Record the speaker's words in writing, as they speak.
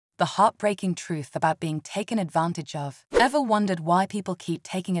the heartbreaking truth about being taken advantage of. Ever wondered why people keep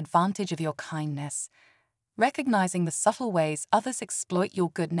taking advantage of your kindness? Recognizing the subtle ways others exploit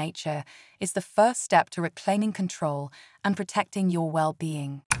your good nature is the first step to reclaiming control and protecting your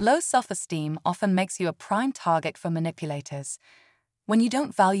well-being. Low self-esteem often makes you a prime target for manipulators. When you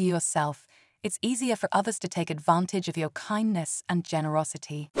don't value yourself, it's easier for others to take advantage of your kindness and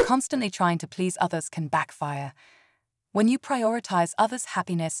generosity. Constantly trying to please others can backfire. When you prioritize others'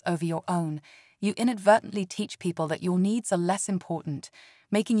 happiness over your own, you inadvertently teach people that your needs are less important,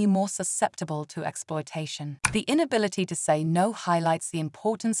 making you more susceptible to exploitation. The inability to say no highlights the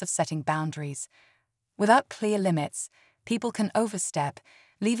importance of setting boundaries. Without clear limits, people can overstep,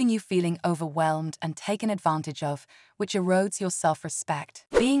 leaving you feeling overwhelmed and taken advantage of, which erodes your self-respect.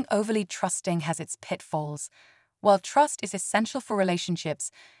 Being overly trusting has its pitfalls. While trust is essential for relationships,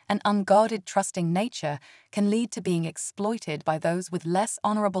 an unguarded trusting nature can lead to being exploited by those with less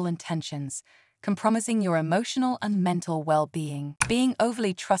honorable intentions, compromising your emotional and mental well-being. Being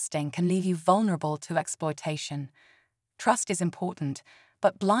overly trusting can leave you vulnerable to exploitation. Trust is important,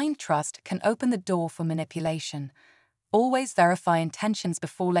 but blind trust can open the door for manipulation. Always verify intentions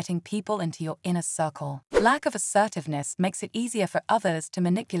before letting people into your inner circle. Lack of assertiveness makes it easier for others to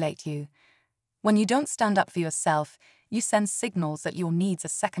manipulate you. When you don't stand up for yourself, you send signals that your needs are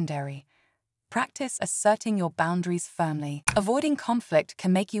secondary. Practice asserting your boundaries firmly. Avoiding conflict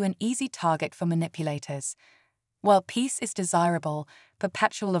can make you an easy target for manipulators. While peace is desirable,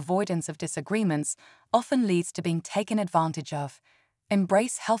 perpetual avoidance of disagreements often leads to being taken advantage of.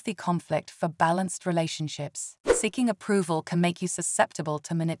 Embrace healthy conflict for balanced relationships. Seeking approval can make you susceptible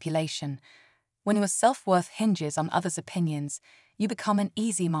to manipulation. When your self-worth hinges on others' opinions, you become an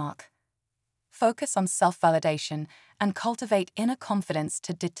easy mark. Focus on self-validation and cultivate inner confidence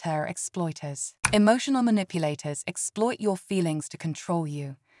to deter exploiters. Emotional manipulators exploit your feelings to control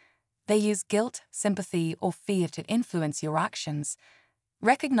you. They use guilt, sympathy, or fear to influence your actions.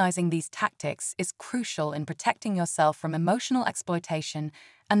 Recognizing these tactics is crucial in protecting yourself from emotional exploitation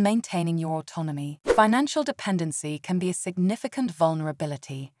and maintaining your autonomy. Financial dependency can be a significant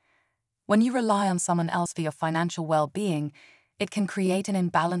vulnerability. When you rely on someone else for your financial well-being, it can create an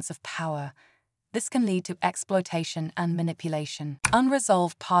imbalance of power. This can lead to exploitation and manipulation.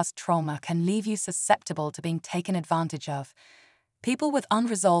 Unresolved past trauma can leave you susceptible to being taken advantage of. People with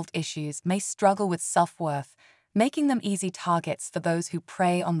unresolved issues may struggle with self-worth, making them easy targets for those who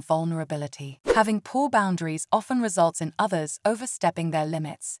prey on vulnerability. Having poor boundaries often results in others overstepping their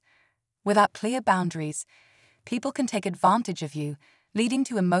limits. Without clear boundaries, people can take advantage of you, leading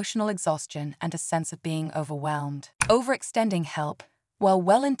to emotional exhaustion and a sense of being overwhelmed. Overextending help, while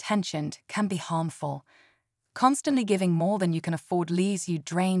well-intentioned, can be harmful. Constantly giving more than you can afford leaves you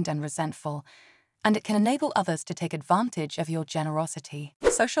drained and resentful, and it can enable others to take advantage of your generosity.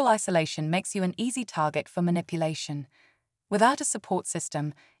 Social isolation makes you an easy target for manipulation. Without a support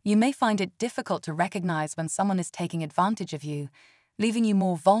system, you may find it difficult to recognize when someone is taking advantage of you, leaving you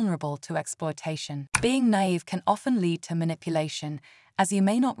more vulnerable to exploitation. Being naive can often lead to manipulation, as you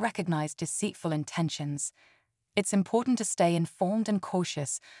may not recognize deceitful intentions. It's important to stay informed and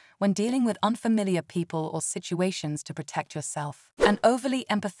cautious when dealing with unfamiliar people or situations to protect yourself. An overly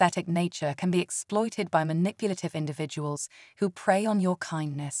empathetic nature can be exploited by manipulative individuals who prey on your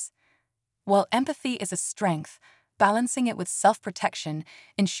kindness. While empathy is a strength, balancing it with self-protection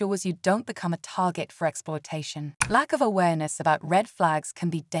ensures you don't become a target for exploitation. Lack of awareness about red flags can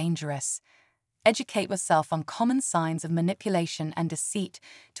be dangerous. Educate yourself on common signs of manipulation and deceit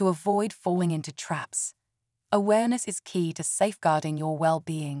to avoid falling into traps. Awareness is key to safeguarding your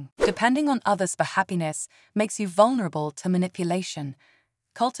well-being. Depending on others for happiness makes you vulnerable to manipulation.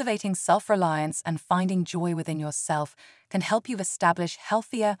 Cultivating self-reliance and finding joy within yourself can help you establish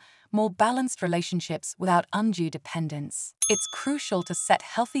healthier, more balanced relationships without undue dependence. It's crucial to set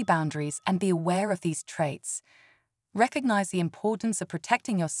healthy boundaries and be aware of these traits. Recognize the importance of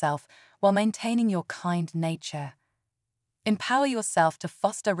protecting yourself while maintaining your kind nature. Empower yourself to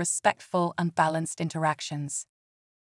foster respectful and balanced interactions.